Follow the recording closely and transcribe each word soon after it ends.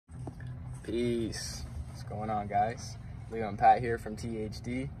Peace. What's going on, guys? Leo and Pat here from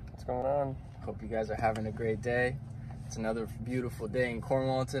THD. What's going on? Hope you guys are having a great day. It's another beautiful day in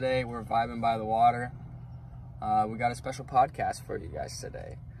Cornwall today. We're vibing by the water. We got a special podcast for you guys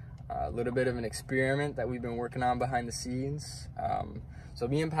today. A little bit of an experiment that we've been working on behind the scenes. So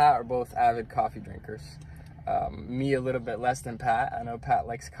me and Pat are both avid coffee drinkers. Me a little bit less than Pat. I know Pat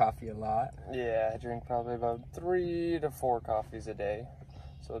likes coffee a lot. Yeah, I drink probably about 3 to 4 coffees a day.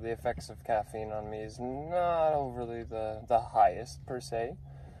 So the effects of caffeine on me is not overly the highest per se.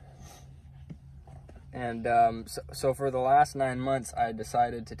 And so for the last 9 months, I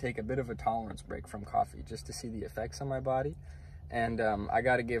decided to take a bit of a tolerance break from coffee just to see the effects on my body. And I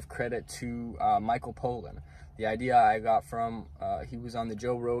got to give credit to Michael Pollen. The idea I got from, he was on the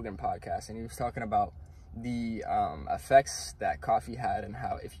Joe Rogan podcast, and he was talking about the effects that coffee had and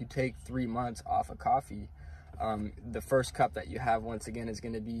how if you take 3 months off of coffee, the first cup that you have, once again, is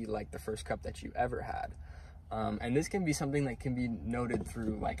going to be like the first cup that you ever had. And this can be something that can be noted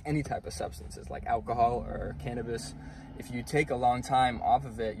through like any type of substances like alcohol or cannabis. If you take a long time off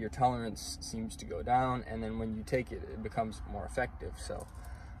of it, your tolerance seems to go down, and then when you take it, it becomes more effective. So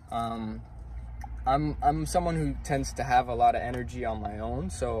I'm someone who tends to have a lot of energy on my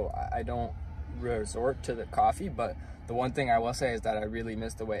own, so I don't resort to the coffee, but the one thing I will say is that I really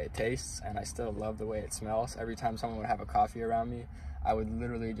miss the way it tastes, and I still love the way it smells. Every time someone would have a coffee around me, I would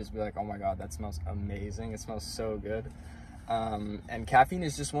literally just be like, oh my god, that smells amazing. It smells so good. And caffeine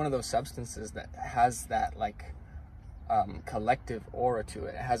is just one of those substances that has that like collective aura to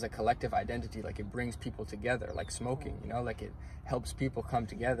it. It has a collective identity, like it brings people together, like smoking, you know, like it helps people come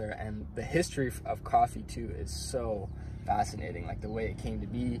together. And the history of coffee too is so fascinating, like the way it came to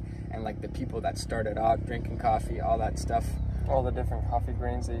be, and like the people that started out drinking coffee, all that stuff. All the different coffee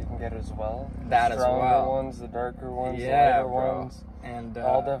grains that you can get as well. That the as well. Stronger ones, the darker ones, yeah, the lighter ones. And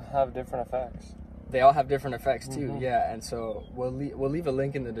all have different effects. They all have different effects too, yeah. And so we'll leave a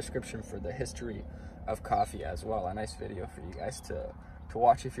link in the description for the history of coffee as well. A nice video for you guys to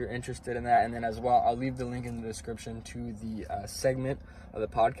watch if you're interested in that. And then as well, I'll leave the link in the description to the segment of the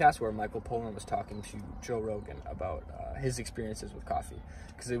podcast where Michael Pollan was talking to Joe Rogan about his experiences with coffee,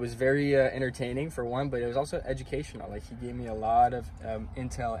 because it was very entertaining for one, but it was also educational. Like he gave me a lot of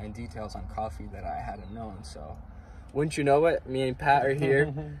intel and details on coffee that I hadn't known. So wouldn't you know it, me and Pat are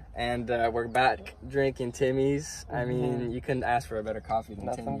here and we're back drinking Timmy's. I mean, you couldn't ask for a better coffee than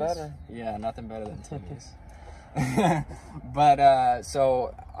Timmy's. Nothing better. Yeah, nothing better than Timmy's. But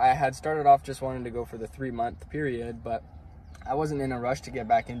so I had started off just wanting to go for the 3-month period, but I wasn't in a rush to get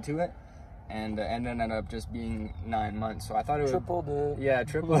back into it, and ended up just being 9 months. So I thought it would tripled it. Yeah,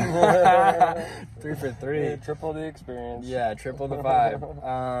 triple 3 for 3. Yeah, triple the experience. Yeah, triple the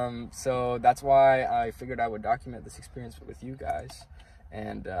vibe. So that's why I figured I would document this experience with you guys.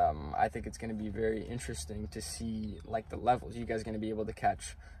 And I think it's going to be very interesting to see like the levels. You guys are going to be able to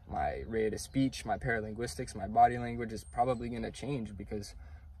catch my rate of speech, my paralinguistics, my body language is probably going to change, because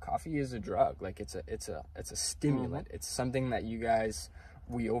coffee is a drug. Like it's a stimulant. It's something that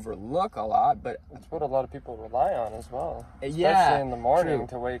we overlook a lot, but it's what a lot of people rely on as well. Especially in the morning,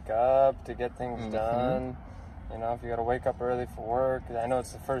 to wake up, to get things done. You know, if you got to wake up early for work, I know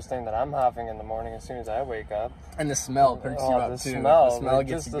it's the first thing that I'm having in the morning as soon as I wake up. And the smell perks you up too. The smell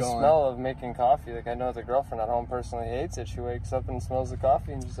gets just you the going. smell of making coffee. Like I know the girlfriend at home personally hates it. She wakes up and smells the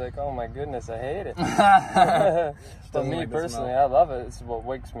coffee and she's like, "Oh my goodness, I hate it." But me personally, I love it. It's what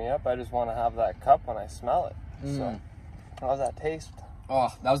wakes me up. I just want to have that cup when I smell it. So, how's that taste? Oh,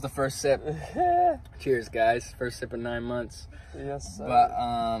 that was the first sip. Cheers, guys. First sip in 9 months. Yes, sir.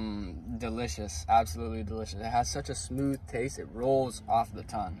 But delicious, absolutely delicious. It has such a smooth taste. It rolls off the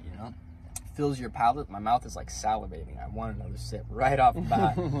tongue, you know, fills your palate. My mouth is like salivating. I want another sip right off the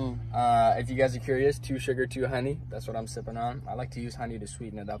bat. If you guys are curious, 2 sugar, 2 honey. That's what I'm sipping on. I like to use honey to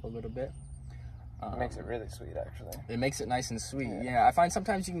sweeten it up a little bit. It makes it really sweet, actually. It makes it nice and sweet. Yeah, I find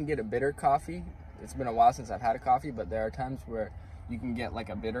sometimes you can get a bitter coffee. It's been a while since I've had a coffee, but there are times where you can get like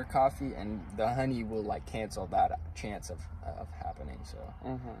a bitter coffee and the honey will like cancel that chance of happening. So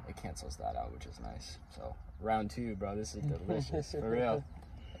it cancels that out, which is nice. So round 2, bro. This is delicious for real.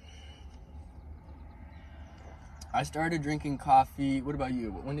 I started drinking coffee. What about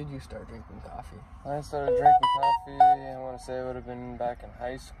you? When did you start drinking coffee? I started drinking coffee, I want to say it would have been back in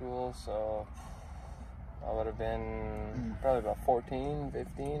high school. So I would have been probably about 14,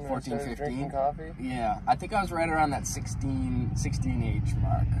 15 when I started drinking coffee. Yeah, I think I was right around that 16 age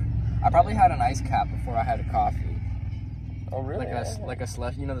mark. I probably had an ice cap before I had a coffee. Oh, really? Like a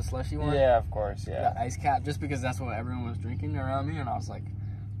slush, you know, the slushy one? Yeah, of course, yeah. The ice cap, just because that's what everyone was drinking around me, and I was like,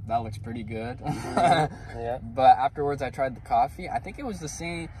 that looks pretty good. Yeah. But afterwards, I tried the coffee. I think it was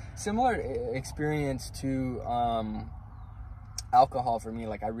the similar experience to alcohol for me.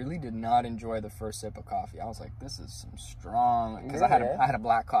 Like, I really did not enjoy the first sip of coffee. I was like, this is some strong, because I had a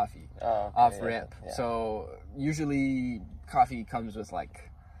black coffee off rip. Yeah. So usually coffee comes with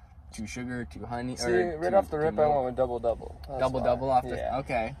like 2 sugar, 2 honey. See, right off the rip, I went with double. Double off the,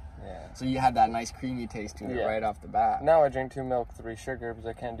 okay. Yeah. So you had that nice creamy taste to it right off the bat. Now I drink 2 milk, 3 sugar, because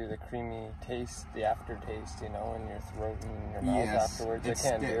I can't do the creamy taste, the aftertaste, in your throat and your mouth afterwards. I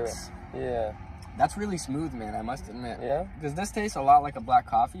can't do it. Yeah. That's really smooth, man, I must admit. Yeah? Because this tastes a lot like a black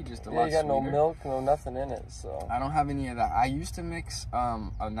coffee, just a lot you got sweeter. no milk, no nothing in it, so. I don't have any of that. I used to mix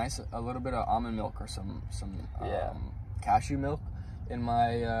a little bit of almond milk or some cashew milk in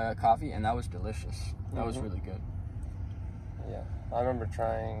my coffee, and that was delicious. That was really good. Yeah. I remember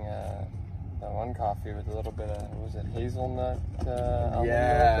trying that one coffee with a little bit of, was it hazelnut almond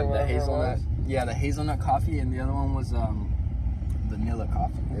milk or the hazelnut. Yeah, the hazelnut coffee, and the other one was vanilla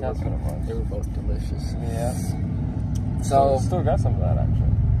coffee. That's what it was. They were both delicious. Yeah. So still got some of that,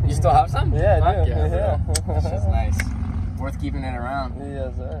 actually. You still have some? Yeah, I do. Yeah. That's just nice. Worth keeping it around.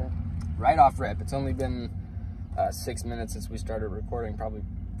 Yes, sir. Right off rip. It's only been 6 minutes since we started recording. Probably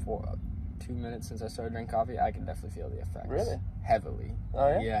 2 minutes since I started drinking coffee. I can definitely feel the effects. Really? Heavily. Oh,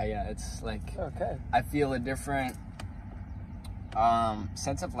 yeah? Yeah. It's like, okay. I feel a different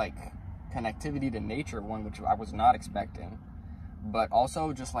sense of like connectivity to nature, one which I was not expecting. But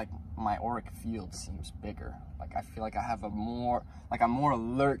also just like my auric field seems bigger. Like I feel like I have I'm more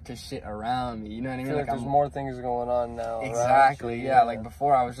alert to shit around me. You know what I mean? I feel like there's more things going on now. Exactly. Right? Yeah. Like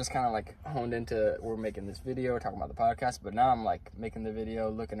before, I was just kind of like honed into we're making this video, talking about the podcast. But now I'm like making the video,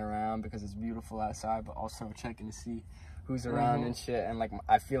 looking around because it's beautiful outside, but also checking to see who's around and shit. And like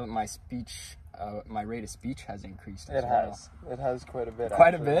I feel like my speech. My rate of speech has increased as well. It has quite a bit.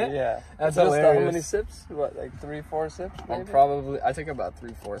 Quite a bit? Yeah. That's just hilarious. How many sips? What, like 3-4 sips? Maybe? I took about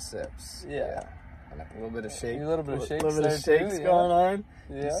 3-4 sips. Yeah. And like a little bit of shake. A little bit of shakes. A little bit of shakes going on.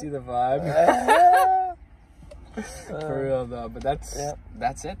 Yeah. You see the vibe. For real though, but that's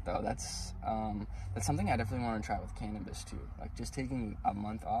it though. That's something I definitely want to try with cannabis too. Like just taking a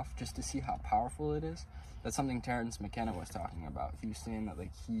month off just to see how powerful it is. That's something Terrence McKenna was talking about. He was saying that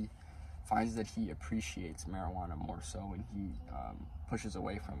like he finds that he appreciates marijuana more so when he pushes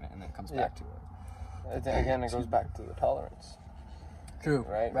away from it and then comes back to it. Again, it goes back to the tolerance. True.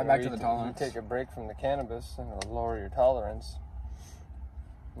 Right back to the tolerance. You take a break from the cannabis and it'll lower your tolerance.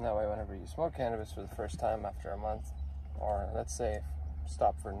 And that way, whenever you smoke cannabis for the first time after a month, or let's say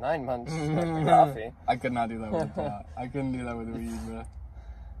stop for 9 months after coffee. I could not do that with I couldn't do that with weed, bro.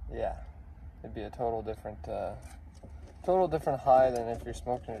 Yeah, it'd be a total different high than if you're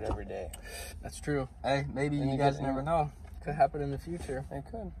smoking it every day. That's true. Hey, maybe you guys never know. Could happen in the future. It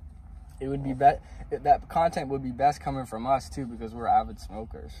could. It would be that content would be best coming from us too, because we're avid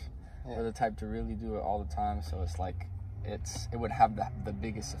smokers. Yeah. We're the type to really do it all the time, so it's like it would have the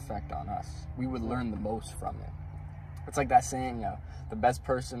biggest effect on us. We would learn the most from it. It's like that saying, the best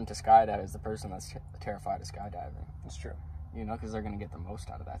person to skydive is the person that's terrified of skydiving. It's true. You know, because they're going to get the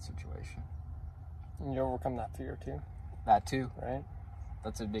most out of that situation. And you overcome that fear too. That too. Right?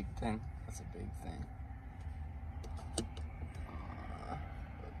 That's a big thing. That's a big thing.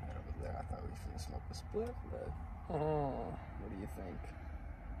 I thought we were going to smoke a split, but what do you think?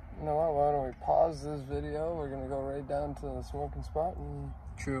 You know what? Why don't we pause this video? We're going to go right down to the smoking spot. And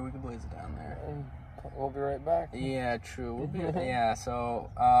true, we can blaze it down there. And we'll be right back. Yeah, true. We'll be so,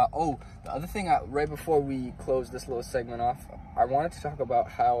 the other thing, right before we close this little segment off, I wanted to talk about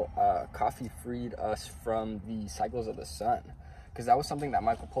how coffee freed us from the cycles of the sun. Because that was something that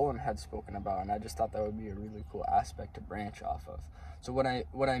Michael Pollan had spoken about, and I just thought that would be a really cool aspect to branch off of. So what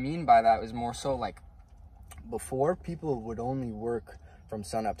I mean by that is more so like, before people would only work from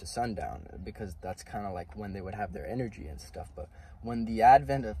sun up to sundown, because that's kind of like when they would have their energy and stuff. But when the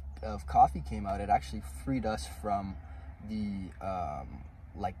advent of coffee came out, it actually freed us from the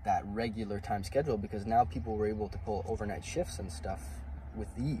like that regular time schedule, because now people were able to pull overnight shifts and stuff with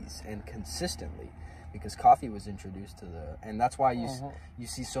ease and consistently, because coffee was introduced to and that's why you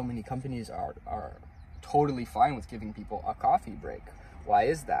see so many companies are totally fine with giving people a coffee break. Why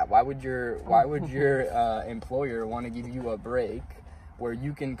is that? Why would your employer want to give you a break where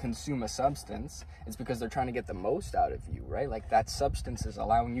you can consume a substance? It's because they're trying to get the most out of you, right? Like that substance is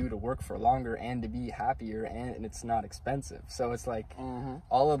allowing you to work for longer and to be happier, and it's not expensive. So it's like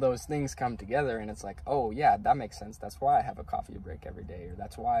all of those things come together, and it's like, oh yeah, that makes sense. That's why I have a coffee break every day, or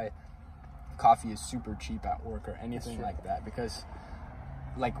that's why coffee is super cheap at work, or anything like that. Because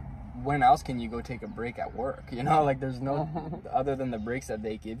like when else can you go take a break at work? You know, like there's no, other than the breaks that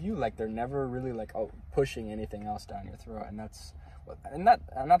they give you, like they're never really like, oh, pushing anything else down your throat. And that's, and not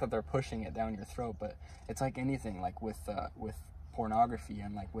that they're pushing it down your throat, but it's like anything, like with pornography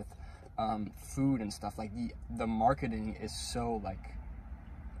and like with food and stuff, like the marketing is so like,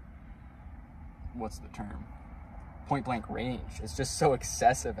 what's the term? Point blank range. It's just so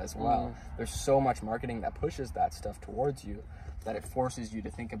excessive as well. There's so much marketing that pushes that stuff towards you that it forces you to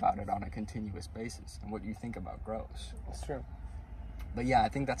think about it on a continuous basis, and what you think about grows. That's true. But yeah, I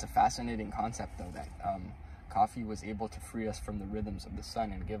think that's a fascinating concept though, that coffee was able to free us from the rhythms of the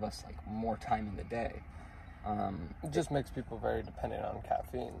sun and give us like more time in the day. It just makes people very dependent on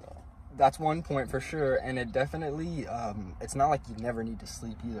caffeine though. That's one point for sure, and it definitely, it's not like you never need to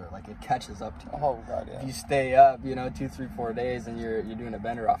sleep either. Like it catches up to you. Oh God, yeah. If you stay up, 2, 3, 4 days, and you're doing a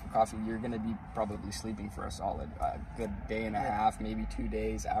bender off of coffee, you're gonna be probably sleeping for a solid good day and a half, maybe 2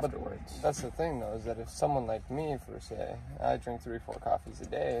 days afterwards. But that's the thing though, is that if someone like me, for say, I drink 3, 4 coffees a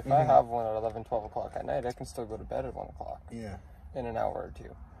day. If I have one at 11, 12 o'clock at night, I can still go to bed at 1 o'clock. Yeah. In an hour or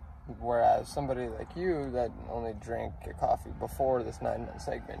two. Whereas somebody like you that only drank a coffee before this 9-month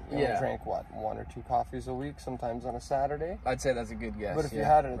segment, you only drank, what, 1 or 2 coffees a week, sometimes on a Saturday? I'd say that's a good guess. But if you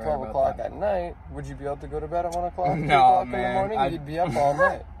had it at 12 o'clock at night, would you be able to go to bed at 1 o'clock, 2 No, o'clock man. in the morning? You'd be up all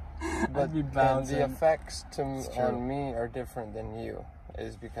night. But I'd be bouncing. the effects on me are different than you,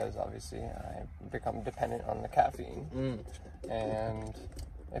 is because obviously I become dependent on the caffeine. And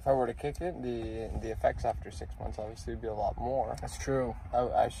if I were to kick it, the effects after 6 months obviously would be a lot more. That's true.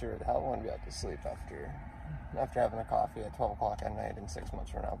 I sure the hell wouldn't be able to sleep after having a coffee at 12 o'clock at night in 6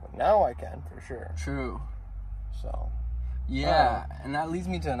 months from now. But now I can, for sure. True. So. Yeah, and that leads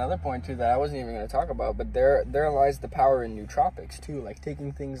me to another point too that I wasn't even going to talk about, but there lies the power in nootropics too, like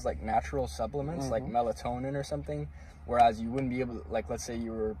taking things like natural supplements, like melatonin or something, whereas you wouldn't be able to, like let's say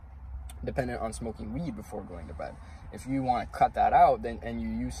you were dependent on smoking weed before going to bed. If you want to cut that out, then and you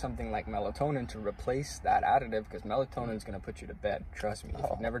use something like melatonin to replace that additive, because melatonin is going to put you to bed. Trust me. If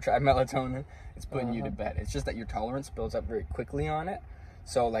you've never tried melatonin, it's putting you to bed. It's just that your tolerance builds up very quickly on it.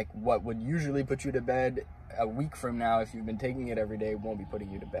 So like what would usually put you to bed a week from now, if you've been taking it every day, won't be putting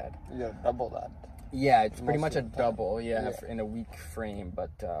you to bed. You gotta double that. Yeah, it's pretty much a double, in a week frame.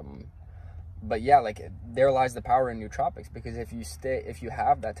 But yeah, like there lies the power in nootropics, because if you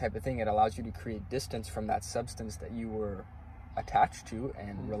have that type of thing, it allows you to create distance from that substance that you were attached to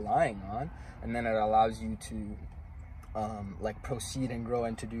and relying on, and then it allows you to like proceed and grow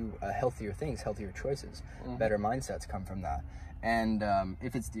and to do healthier things, healthier choices. Better mindsets come from that. And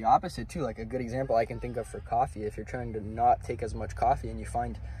if it's the opposite too, like a good example I can think of for coffee, if you're trying to not take as much coffee and you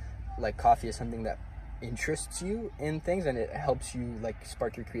find like coffee is something that interests you in things and it helps you like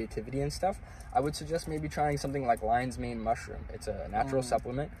spark your creativity and stuff, I would suggest maybe trying something like lion's mane mushroom. It's a natural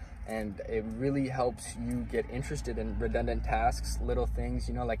supplement, and it really helps you get interested in redundant tasks, little things,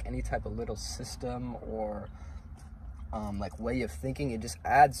 like any type of little system or like way of thinking. It just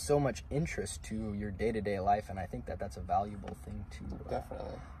adds so much interest to your day-to-day life, and I think that that's a valuable thing to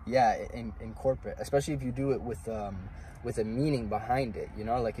definitely incorporate, especially if you do it with a meaning behind it.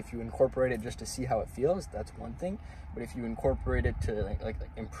 Like if you incorporate it just to see how it feels, that's one thing, but if you incorporate it to like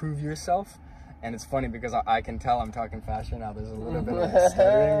improve yourself. And it's funny because I can tell I'm talking faster now. There's a little bit of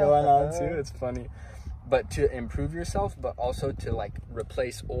stuttering going on too. It's funny. But to improve yourself, but also to like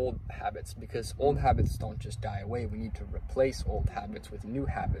replace old habits, because old habits don't just die away. We need to replace old habits with new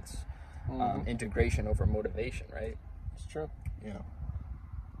habits. Integration over motivation, right? It's true. Yeah.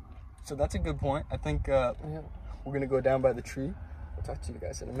 So that's a good point. I think we're going to go down by the tree. We'll talk to you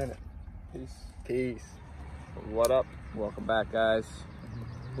guys in a minute. Peace. What up? Welcome back, guys.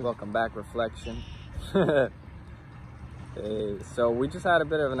 Welcome back, Reflection. Hey, so we just had a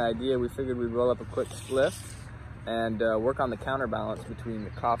bit of an idea. We figured we'd roll up a quick spliff and work on the counterbalance between the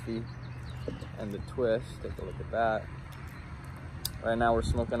coffee and the twist. Take a look at that. Right now we're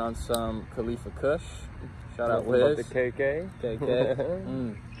smoking on some Khalifa Kush. Shout out Wiz. The KK.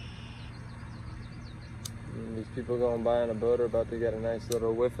 These people going by on a boat are about to get a nice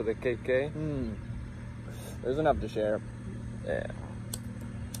little whiff of the KK. There's enough to share. Yeah.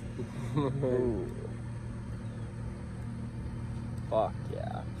 Fuck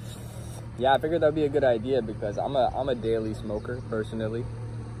yeah. Yeah, I figured that'd be a good idea because I'm a daily smoker personally.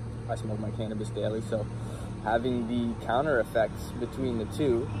 I smoke my cannabis daily, so having the counter effects between the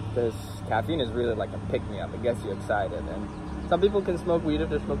two, because caffeine is really like a pick-me-up. It gets you excited, and some people can smoke weed if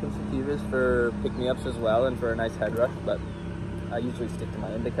they're smoking sativas for pick-me-ups as well and for a nice head rush, but I usually stick to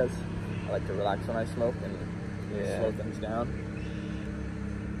my indicas. I like to relax when I smoke and slow things down.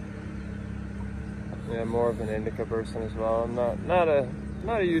 Yeah, more of an indica person as well. I'm not a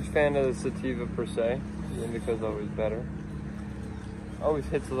Not a huge fan of the sativa per se. Indica's always better. Always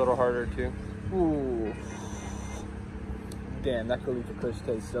hits a little harder too. Ooh. Damn, that Khalifa Kush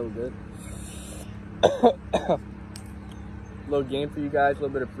tastes so good. Little game for you guys, a little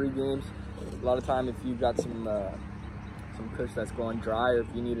bit of free games. A lot of time if you've got some Kush that's going dry, or if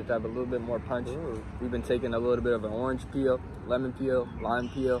you need it to have a little bit more punch. Ooh. We've been taking a little bit of an orange peel, lemon peel, lime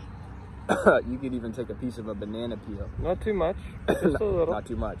peel. You could even take a piece of a banana peel. Not too much, just a little. Not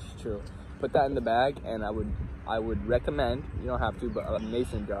too much, true. Put that in the bag, and I would recommend, you don't have to, but a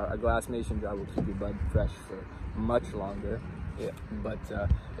mason jar, a glass mason jar will keep your bud fresh for much longer. Yeah, but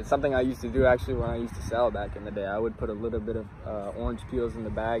it's something I used to do actually when I used to sell back in the day. I would put a little bit of orange peels in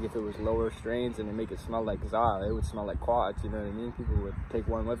the bag if it was lower strains, and it make it smell like Zara. It would smell like quads, you know what I mean? People would take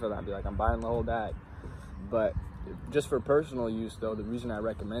one whiff of that and be like, I'm buying the whole bag. But just for personal use though, the reason I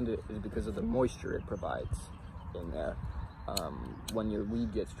recommend it is because of the moisture it provides in there. When your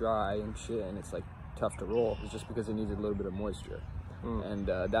weed gets dry and shit and it's like tough to roll, it's just because it needs a little bit of moisture. And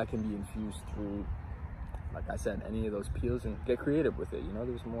that can be infused through, like I said, any of those peels, and get creative with it. You know,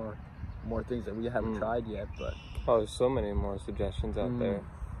 there's more things that we haven't tried yet, but there's so many more suggestions out there.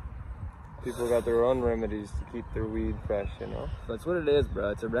 People got their own remedies to keep their weed fresh, you know. That's what it is, bro.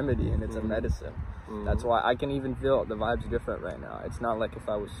 It's a remedy and it's a medicine. That's why I can even feel the vibe's different right now. It's not like if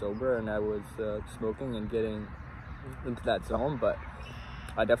I was sober and I was smoking and getting into that zone, but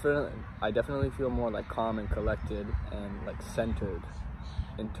I definitely feel more like calm and collected and like centered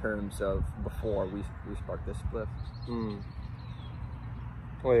in terms of before we sparked this spliff.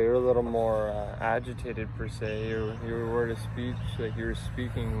 Well, you're a little more agitated per se. Your word of speech, like you're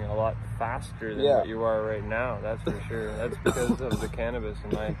speaking a lot faster than what you are right now. That's for sure. That's because of the cannabis,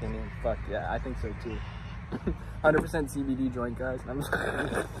 in my opinion. Fuck yeah, I think so too. 100% CBD joint, guys.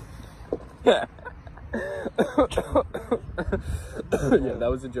 Yeah, that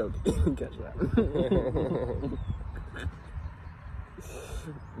was a joke. Catch that.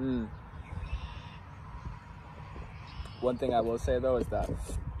 One thing I will say though is that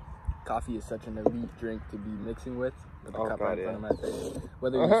coffee is such an elite drink to be mixing with a cup right in front of my face.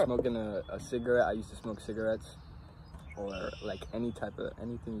 Whether you're smoking a cigarette, I used to smoke cigarettes, or like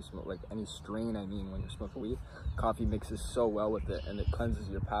anything you smoke, like any strain, I mean, when you're smoking weed, coffee mixes so well with it and it cleanses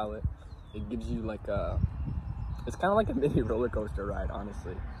your palate. It gives you like it's kind of like a mini roller coaster ride,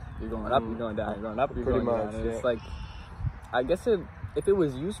 honestly. You're going up, you're going down, you're going up, you're going down. And it's like, I guess if it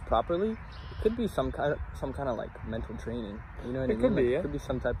was used properly, it could be some kind of like mental training. You know what I mean? Could be, It could be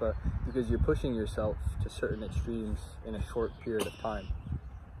some type of, because you're pushing yourself to certain extremes in a short period of time,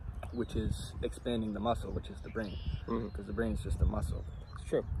 which is expanding the muscle, which is the brain, because the brain is just a muscle. It's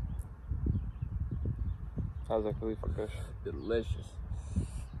true. How's that Khalifa Kush? Delicious.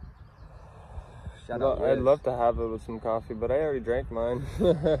 I'd love to have it with some coffee, but I already drank mine.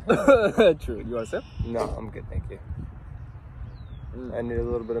 True. You want a sip? No, I'm good, thank you. I need a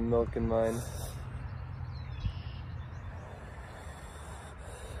little bit of milk in mine.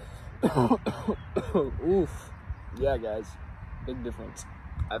 Oof. Yeah, guys. Big difference.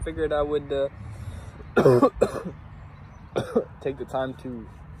 I figured I would take the time to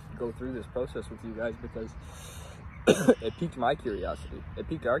go through this process with you guys because it piqued my curiosity. It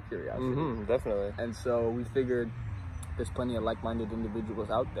piqued our curiosity. Definitely. And so we figured there's plenty of like-minded individuals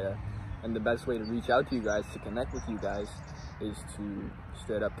out there, and the best way to reach out to you guys, to connect with you guys, is to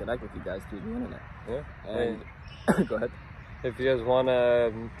straight up connect with you guys through the internet. Yeah. And go ahead. If you guys want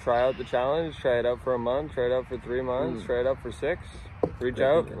to try out the challenge, try it out for a month, try it out for 3 months, try it out for 6, reach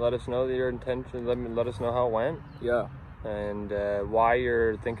out, let us know your intention, let us know how it went. Yeah. And why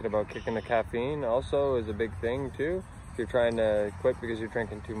you're thinking about kicking the caffeine also is a big thing too. If you're trying to quit because you're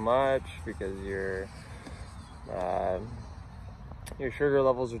drinking too much, because your sugar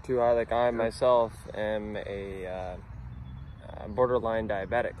levels are too high. Like I myself am a borderline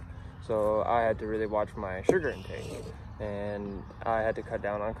diabetic, so I had to really watch my sugar intake, and I had to cut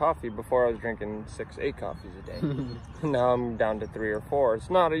down on coffee. Before I was drinking 6-8 coffees a day. Now I'm down to 3 or 4. It's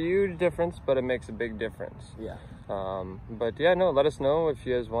not a huge difference, but it makes a big difference. Yeah. But yeah, no, let us know if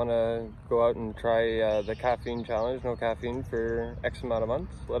you guys want to go out and try the caffeine challenge, no caffeine for X amount of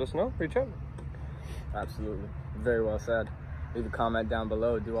months. Let us know, reach out. Absolutely. Very well said. Leave a comment down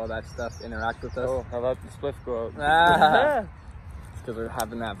below, do all that stuff, interact with us. Oh, how about the spliff go out? It's because we're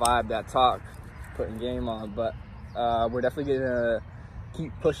having that vibe, that talk, putting game on. But we're definitely going to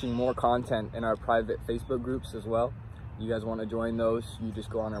keep pushing more content in our private Facebook groups as well. You guys want to join those, you just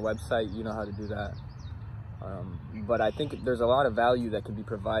go on our website, you know how to do that. But I think there's a lot of value that can be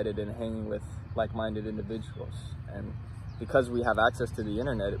provided in hanging with like-minded individuals. And because we have access to the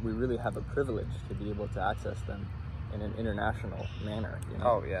internet, we really have a privilege to be able to access them in an international manner, you know?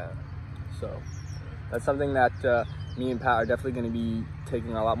 Oh yeah. So that's something that me and Pat are definitely going to be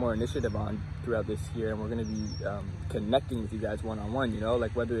taking a lot more initiative on throughout this year, and we're going to be connecting with you guys one-on-one, you know,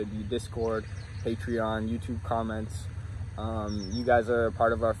 like whether it be Discord, Patreon, YouTube comments. You guys are a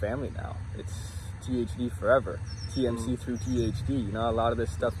part of our family now. It's THD forever, TMC through THD, you know, a lot of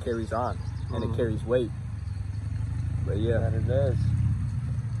this stuff carries on, and it carries weight. But yeah. That it does.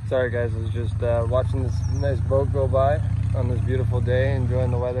 Sorry guys, I was just watching this nice boat go by on this beautiful day,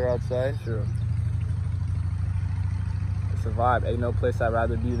 enjoying the weather outside. Sure. It's a vibe. Ain't no place I'd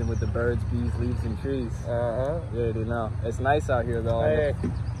rather be than with the birds, bees, leaves, and trees. Uh-huh. Yeah, you know. It's nice out here though. Hey.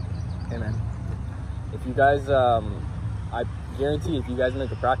 Hey man. If you guys, I guarantee if you guys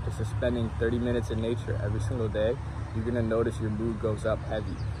make a practice of spending 30 minutes in nature every single day, you're gonna notice your mood goes up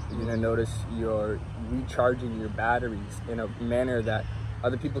heavy. You're gonna notice you're recharging your batteries in a manner that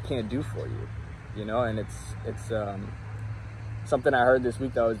other people can't do for you, you know. And it's something I heard this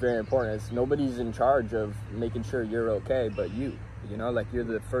week that was very important. Is nobody's in charge of making sure you're okay but you know, like you're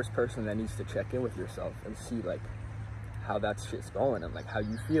the first person that needs to check in with yourself and see like how that shit's going and like how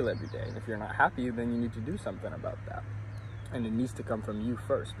you feel every day. And if you're not happy, then you need to do something about that, and it needs to come from you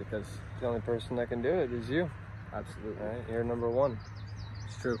first, because the only person that can do it is you. Absolutely. Right? You're number one.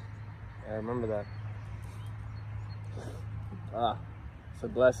 It's true. I remember that. It's a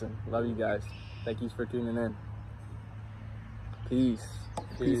blessing. Love you guys. Thank you for tuning in. Peace.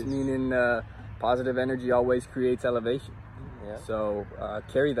 Peace meaning positive energy always creates elevation. Yeah. So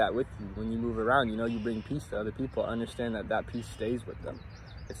carry that with you when you move around. You know, you bring peace to other people. Understand that that peace stays with them.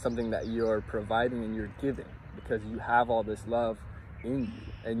 It's something that you're providing and you're giving, because you have all this love in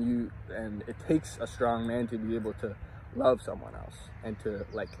you, and it takes a strong man to be able to love someone else and to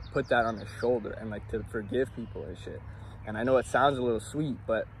like put that on his shoulder and like to forgive people and shit. And I know it sounds a little sweet,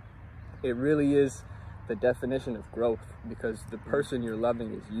 but it really is the definition of growth, because the person you're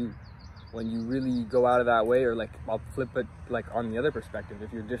loving is you. When you really go out of that way, or like I'll flip it like on the other perspective,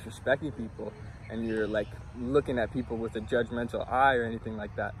 if you're disrespecting people and you're like looking at people with a judgmental eye or anything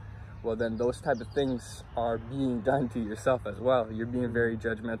like that, well then those type of things are being done to yourself as well. You're being very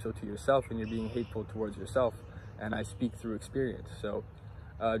judgmental to yourself, and you're being hateful towards yourself, and I speak through experience. So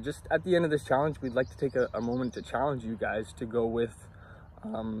just at the end of this challenge, we'd like to take a moment to challenge you guys to go with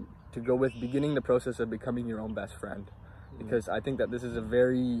beginning the process of becoming your own best friend, because I think that this is a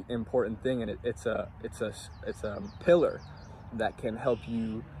very important thing, and it's a pillar that can help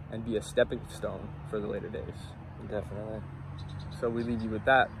you and be a stepping stone for the later days. Definitely. So we leave you with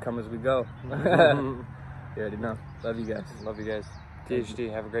that. Come as we go. You already know. Love you guys. Love you guys.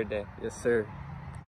 THD, have a great day. Yes, sir.